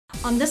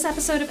On this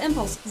episode of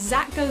Impulse,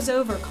 Zach goes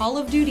over Call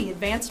of Duty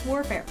Advanced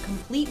Warfare,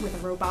 complete with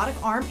a robotic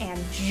arm and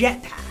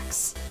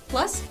jetpacks.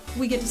 Plus,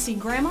 we get to see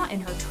Grandma in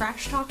her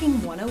Trash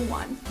Talking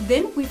 101.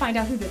 Then we find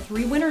out who the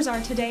 3 winners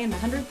are today in the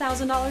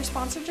 $100,000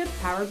 sponsorship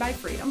powered by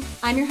Freedom.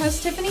 I'm your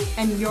host, Tiffany,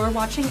 and you're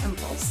watching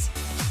Impulse.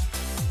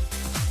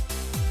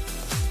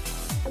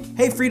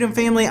 Hey Freedom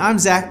family, I'm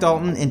Zach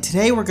Dalton, and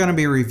today we're going to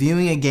be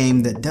reviewing a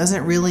game that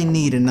doesn't really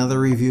need another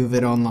review of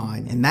it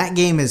online, and that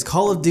game is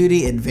Call of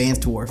Duty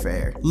Advanced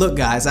Warfare. Look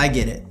guys, I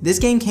get it. This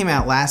game came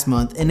out last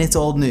month and it's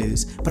old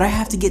news, but I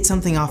have to get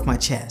something off my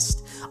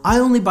chest. I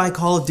only buy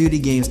Call of Duty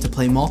games to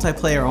play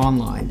multiplayer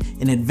online,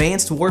 and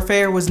Advanced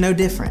Warfare was no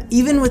different.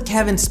 Even with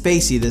Kevin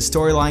Spacey, the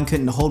storyline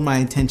couldn't hold my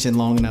attention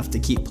long enough to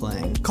keep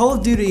playing. Call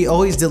of Duty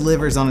always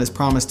delivers on its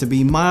promise to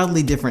be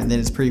mildly different than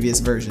its previous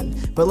version,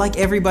 but like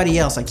everybody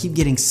else, I keep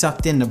getting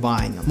sucked into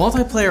buying them.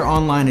 Multiplayer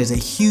online is a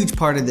huge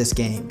part of this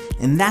game,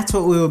 and that's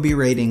what we will be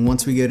rating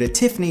once we go to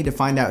Tiffany to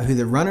find out who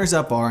the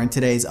runners-up are in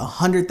today's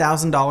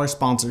 $100,000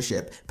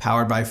 sponsorship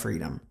powered by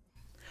Freedom.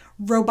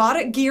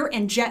 Robotic gear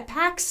and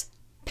jetpacks?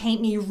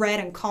 Paint me red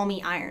and call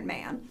me Iron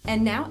Man.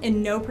 And now,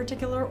 in no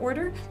particular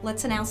order,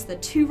 let's announce the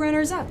 2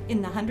 runners-up in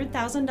the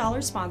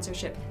 $100,000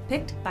 sponsorship,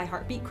 picked by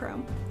Heartbeat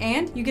Chrome.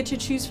 And you get to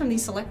choose from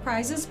these select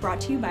prizes brought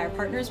to you by our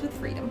partners with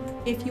Freedom.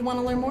 If you want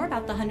to learn more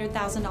about the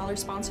 $100,000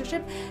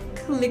 sponsorship,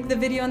 click the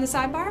video on the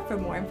sidebar for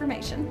more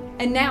information.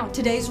 And now,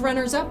 today's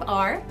runners-up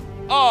are...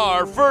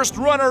 Our first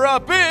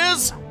runner-up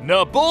is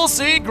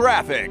Nabulsi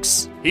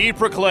Graphics. He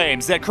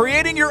proclaims that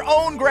creating your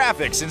own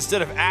graphics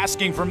instead of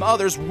asking from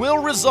others will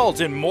result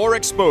in more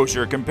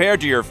exposure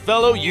compared to your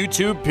fellow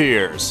YouTube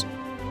peers.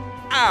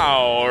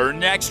 Our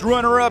next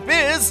runner-up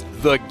is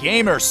The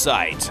Gamer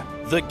Site.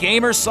 The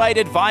Gamer Site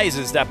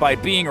advises that by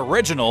being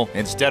original,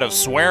 instead of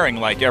swearing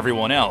like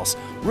everyone else,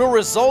 will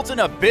result in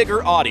a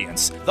bigger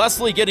audience,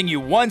 thusly getting you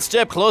one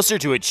step closer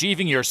to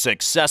achieving your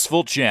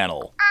successful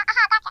channel.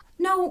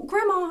 No,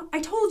 Grandma, I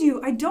told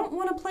you I don't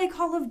want to play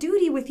Call of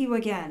Duty with you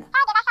again.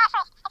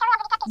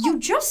 You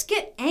just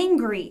get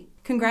angry.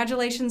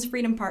 Congratulations,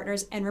 Freedom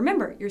Partners, and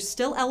remember, you're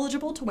still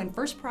eligible to win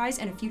first prize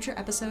in a future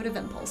episode of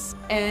Impulse.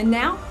 And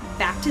now,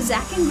 back to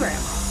Zach and Grandma.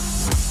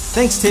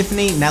 Thanks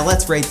Tiffany, now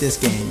let's rate this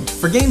game.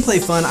 For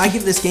gameplay fun, I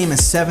give this game a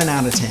 7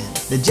 out of 10.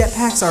 The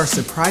jetpacks are a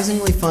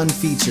surprisingly fun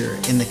feature,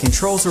 and the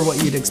controls are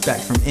what you'd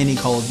expect from any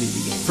Call of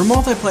Duty game. For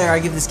multiplayer, I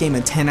give this game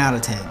a 10 out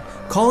of 10.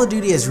 Call of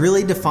Duty has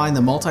really defined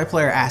the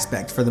multiplayer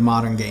aspect for the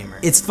modern gamer.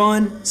 It's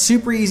fun,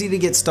 super easy to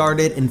get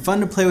started, and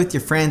fun to play with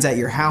your friends at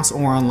your house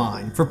or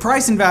online. For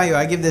price and value,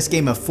 I give this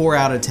game a 4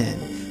 out of 10.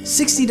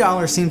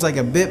 $60 seems like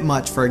a bit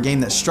much for a game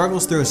that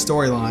struggles through a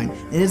storyline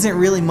and isn't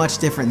really much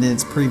different than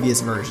its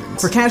previous versions.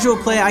 For casual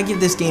play, I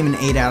give this game an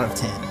 8 out of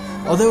 10.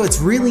 Although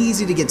it's really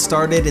easy to get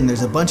started and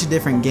there's a bunch of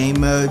different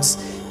game modes,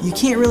 you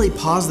can't really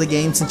pause the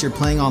game since you're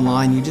playing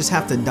online, you just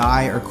have to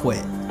die or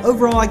quit.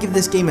 Overall, I give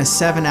this game a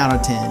 7 out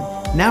of 10.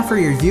 Now for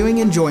your viewing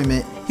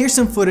enjoyment, here's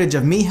some footage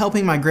of me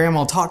helping my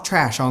grandma talk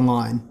trash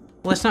online.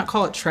 Let's not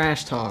call it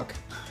trash talk.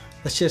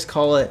 Let's just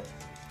call it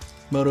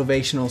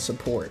motivational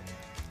support.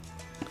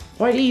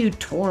 Why do you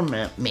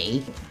torment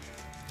me?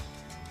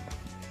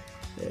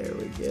 There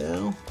we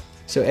go.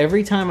 So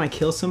every time I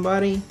kill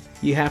somebody,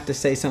 you have to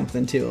say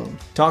something to them.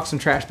 Talk some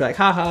trash back.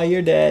 Haha,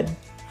 you're dead.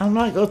 I'm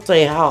not gonna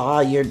say haha,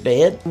 you're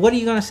dead. What are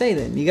you gonna say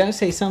then? You gotta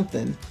say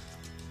something.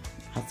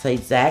 I'll say,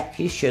 Zach,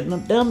 you shouldn't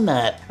have done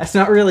that. That's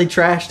not really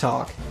trash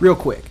talk. Real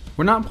quick,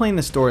 we're not playing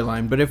the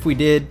storyline, but if we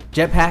did,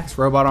 jetpacks,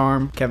 robot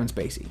arm, Kevin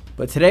Spacey.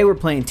 But today we're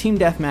playing team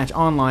deathmatch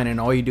online and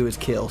all you do is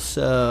kill,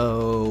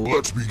 so...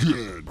 Let's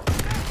begin.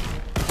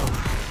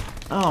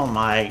 Oh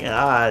my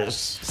gosh.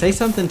 Say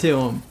something to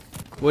him.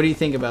 What do you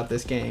think about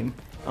this game?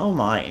 Oh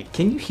my.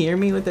 Can you hear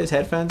me with those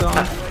headphones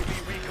on?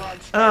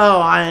 Oh,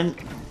 I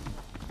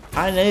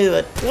knew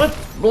it.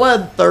 What's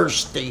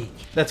bloodthirsty?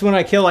 That's when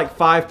I kill like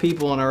 5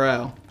 people in a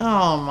row.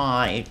 Oh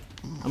my.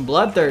 I'm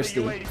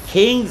bloodthirsty.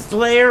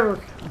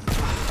 Kingslayer?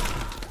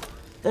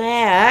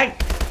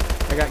 Zach?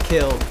 I got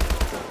killed.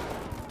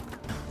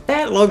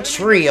 That looks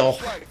real.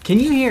 Can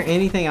you hear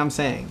anything I'm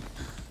saying?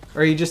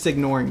 Or are you just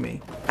ignoring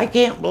me? I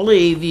can't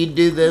believe you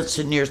do this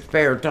in your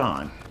spare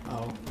time.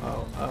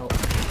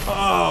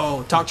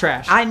 Oh, talk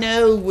trash. I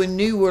know when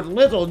you were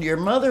little, your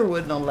mother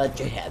wouldn't have let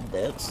you have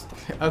this.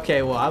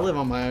 Okay, well, I live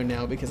on my own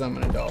now because I'm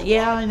an adult.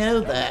 Yeah, I know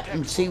that.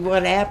 And see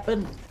what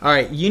happened?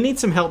 Alright, you need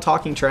some help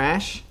talking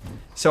trash.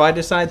 So I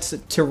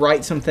decided to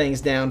write some things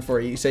down for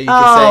you so you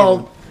can say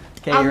them.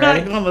 Okay, I'm you ready?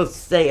 not going to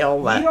say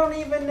all that. You don't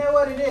even know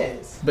what it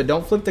is. But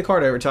don't flip the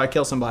card over till I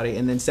kill somebody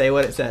and then say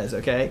what it says,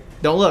 okay?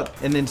 Don't look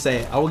and then say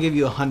it. I will give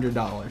you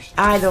 $100.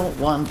 I don't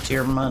want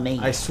your money.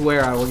 I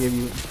swear I will give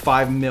you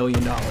 $5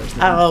 million. Then.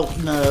 Oh,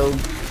 no.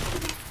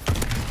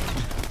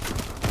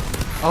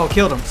 Oh,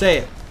 killed him. Say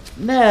it.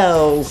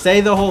 No.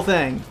 Say the whole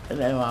thing.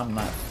 No, I'm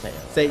not saying.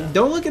 Say,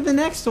 don't look at the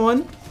next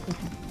one.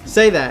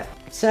 Say that.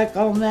 Suck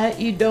on that,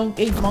 you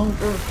donkey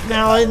monker.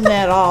 Now, isn't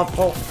that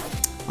awful?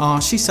 Oh,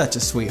 she's such a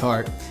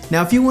sweetheart.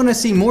 Now if you want to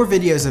see more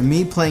videos of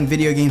me playing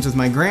video games with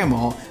my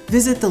grandma,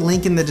 visit the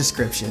link in the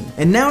description.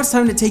 And now it's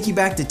time to take you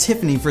back to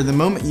Tiffany for the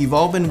moment you've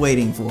all been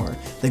waiting for.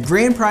 The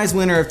grand prize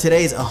winner of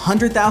today's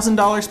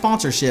 $100,000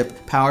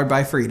 sponsorship powered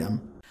by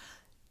Freedom.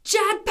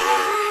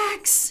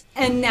 Jetpacks!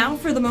 And now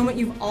for the moment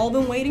you've all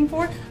been waiting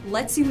for,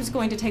 let's see who's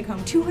going to take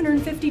home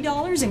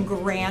 $250 in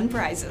grand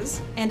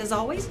prizes. And as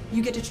always,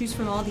 you get to choose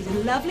from all these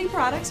lovely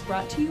products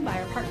brought to you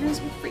by our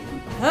partners with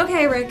Freedom.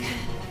 Okay, Rick,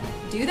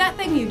 do that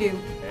thing you do.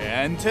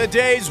 And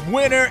today's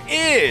winner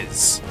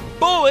is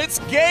Bullets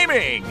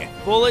Gaming!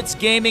 Bullets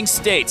Gaming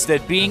states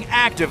that being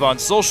active on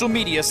social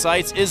media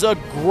sites is a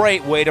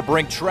great way to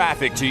bring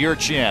traffic to your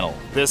channel.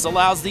 This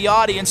allows the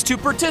audience to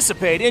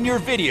participate in your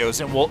videos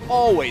and will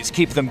always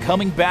keep them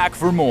coming back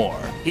for more.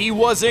 He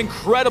was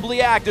incredibly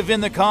active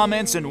in the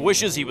comments and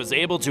wishes he was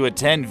able to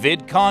attend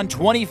VidCon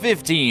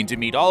 2015 to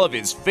meet all of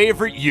his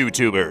favorite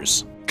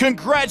YouTubers.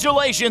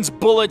 Congratulations,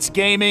 Bullets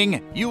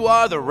Gaming! You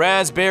are the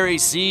raspberry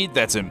seed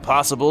that's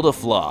impossible to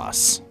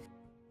floss.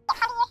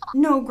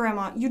 No,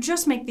 Grandma, you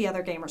just make the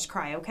other gamers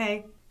cry,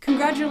 okay?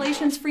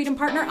 Congratulations, Freedom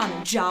Partner, on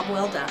a job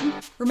well done.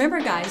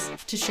 Remember, guys,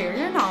 to share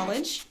your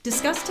knowledge,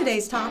 discuss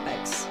today's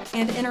topics,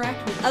 and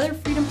interact with other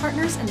Freedom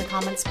Partners in the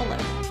comments below.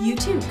 You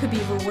too could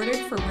be rewarded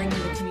for bringing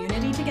the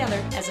community together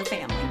as a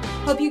family.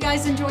 Hope you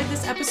guys enjoyed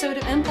this episode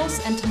of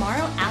Impulse, and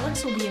tomorrow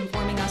Alex will be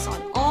informing us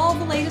on all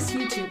the latest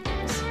YouTube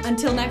news.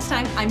 Until next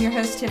time, I'm your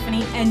host,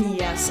 Tiffany, and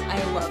yes,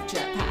 I love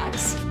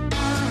jetpacks.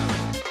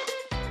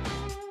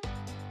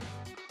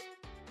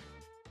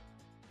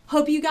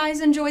 Hope you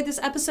guys enjoyed this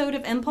episode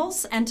of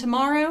Impulse, and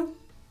tomorrow,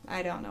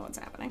 I don't know what's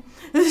happening.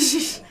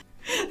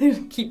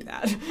 Keep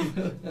that.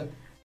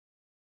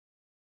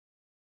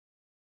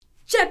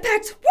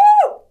 Jetpacks,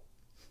 woo!